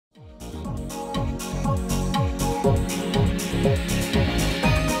The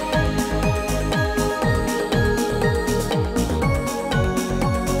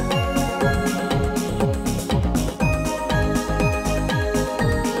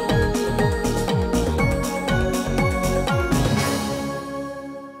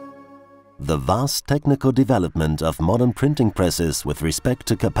vast technical development of modern printing presses with respect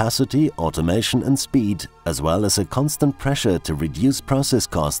to capacity, automation and speed, as well as a constant pressure to reduce process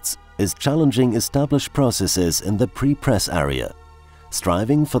costs, is challenging established processes in the pre-press area.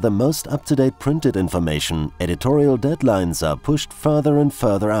 Striving for the most up-to-date printed information, editorial deadlines are pushed further and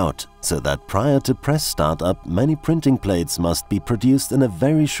further out, so that prior to press startup, many printing plates must be produced in a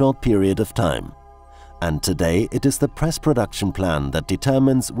very short period of time. And today it is the press production plan that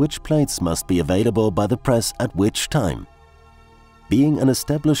determines which plates must be available by the press at which time. Being an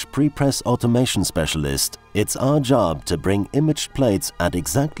established pre-press automation specialist, it's our job to bring imaged plates at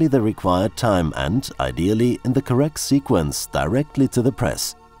exactly the required time and, ideally, in the correct sequence directly to the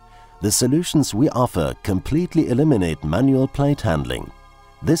press. The solutions we offer completely eliminate manual plate handling.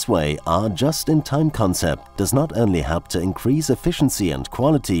 This way, our just-in-time concept does not only help to increase efficiency and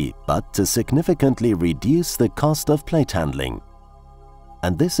quality, but to significantly reduce the cost of plate handling.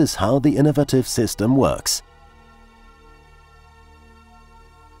 And this is how the innovative system works.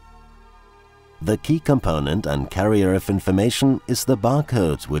 The key component and carrier of information is the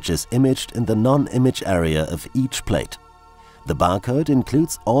barcode, which is imaged in the non-image area of each plate. The barcode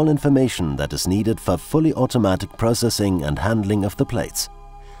includes all information that is needed for fully automatic processing and handling of the plates.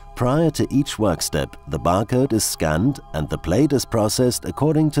 Prior to each work step, the barcode is scanned and the plate is processed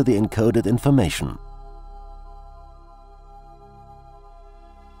according to the encoded information.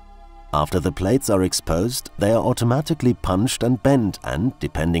 After the plates are exposed, they are automatically punched and bent and,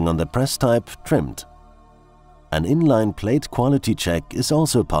 depending on the press type, trimmed. An inline plate quality check is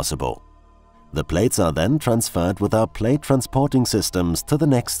also possible. The plates are then transferred with our plate transporting systems to the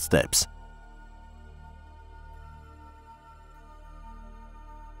next steps.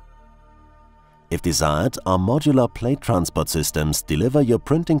 If desired, our modular plate transport systems deliver your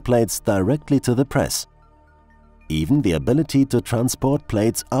printing plates directly to the press. Even the ability to transport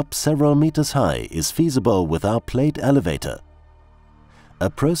plates up several meters high is feasible with our plate elevator. A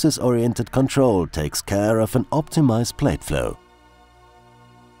process-oriented control takes care of an optimized plate flow.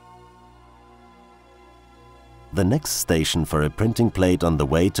 The next station for a printing plate on the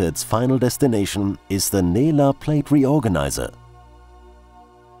way to its final destination is the NELA plate reorganizer.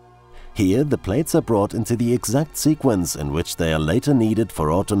 Here, the plates are brought into the exact sequence in which they are later needed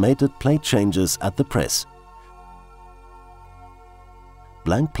for automated plate changes at the press.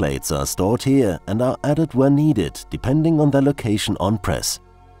 Blank plates are stored here and are added where needed, depending on their location on press.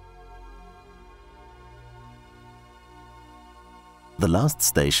 The last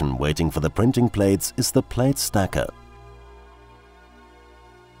station waiting for the printing plates is the plate stacker.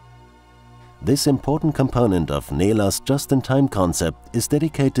 This important component of NELA's just-in-time concept is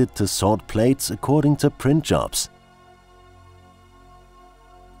dedicated to sort plates according to print jobs.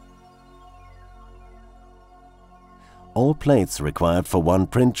 All plates required for one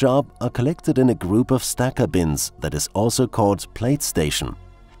print job are collected in a group of stacker bins that is also called plate station.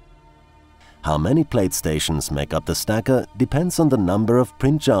 How many plate stations make up the stacker depends on the number of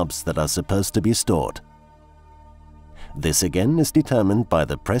print jobs that are supposed to be stored. This again is determined by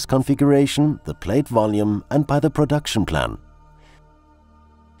the press configuration, the plate volume and by the production plan.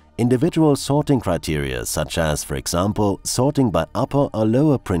 Individual sorting criteria such as, for example, sorting by upper or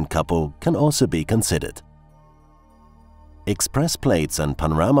lower print couple can also be considered. Express plates and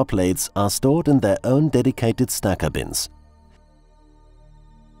panorama plates are stored in their own dedicated stacker bins.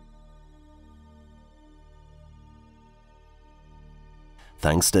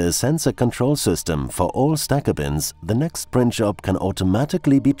 Thanks to a sensor control system for all stacker bins, the next print job can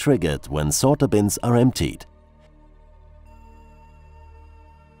automatically be triggered when sorter bins are emptied.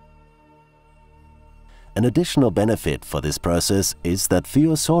 An additional benefit for this process is that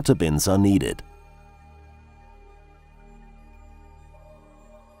fewer sorter bins are needed.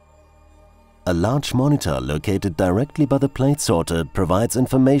 A large monitor located directly by the plate sorter provides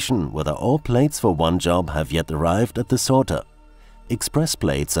information whether all plates for one job have yet arrived at the sorter. Express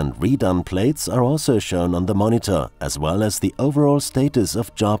plates and redone plates are also shown on the monitor, as well as the overall status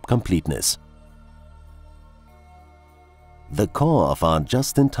of job completeness. The core of our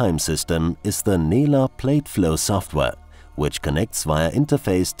just-in-time system is the NELA plate flow software, which connects via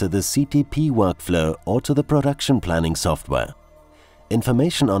interface to the CTP workflow or to the production planning software.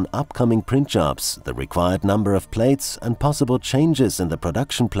 Information on upcoming print jobs, the required number of plates and possible changes in the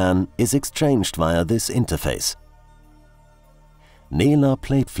production plan is exchanged via this interface. NELA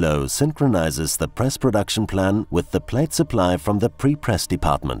plate flow synchronizes the press production plan with the plate supply from the pre-press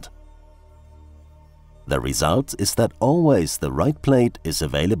department. The result is that always the right plate is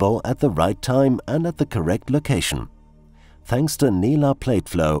available at the right time and at the correct location. Thanks to NELA plate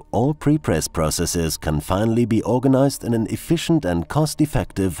flow, all pre-press processes can finally be organized in an efficient and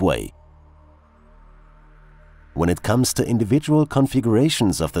cost-effective way. When it comes to individual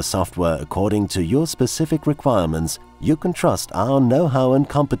configurations of the software according to your specific requirements, you can trust our know-how and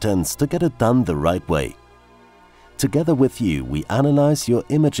competence to get it done the right way. Together with you, we analyze your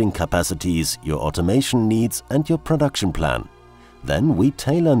imaging capacities, your automation needs and your production plan. Then we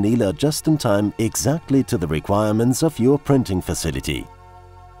tailor NELA just in time exactly to the requirements of your printing facility.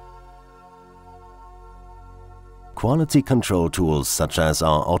 Quality control tools such as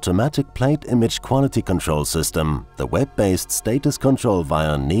our automatic plate image quality control system, the web-based status control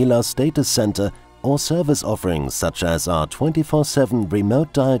via NELA Status Center, or service offerings such as our 24/7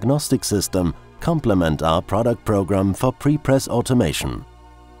 remote diagnostic system complement our product program for pre-press automation.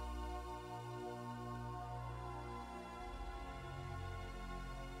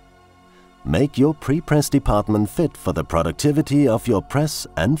 Make your pre-press department fit for the productivity of your press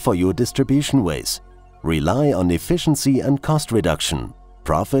and for your distribution ways. Rely on efficiency and cost reduction.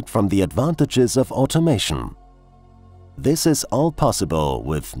 Profit from the advantages of automation. This is all possible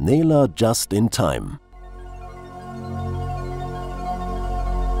with NELA just in time.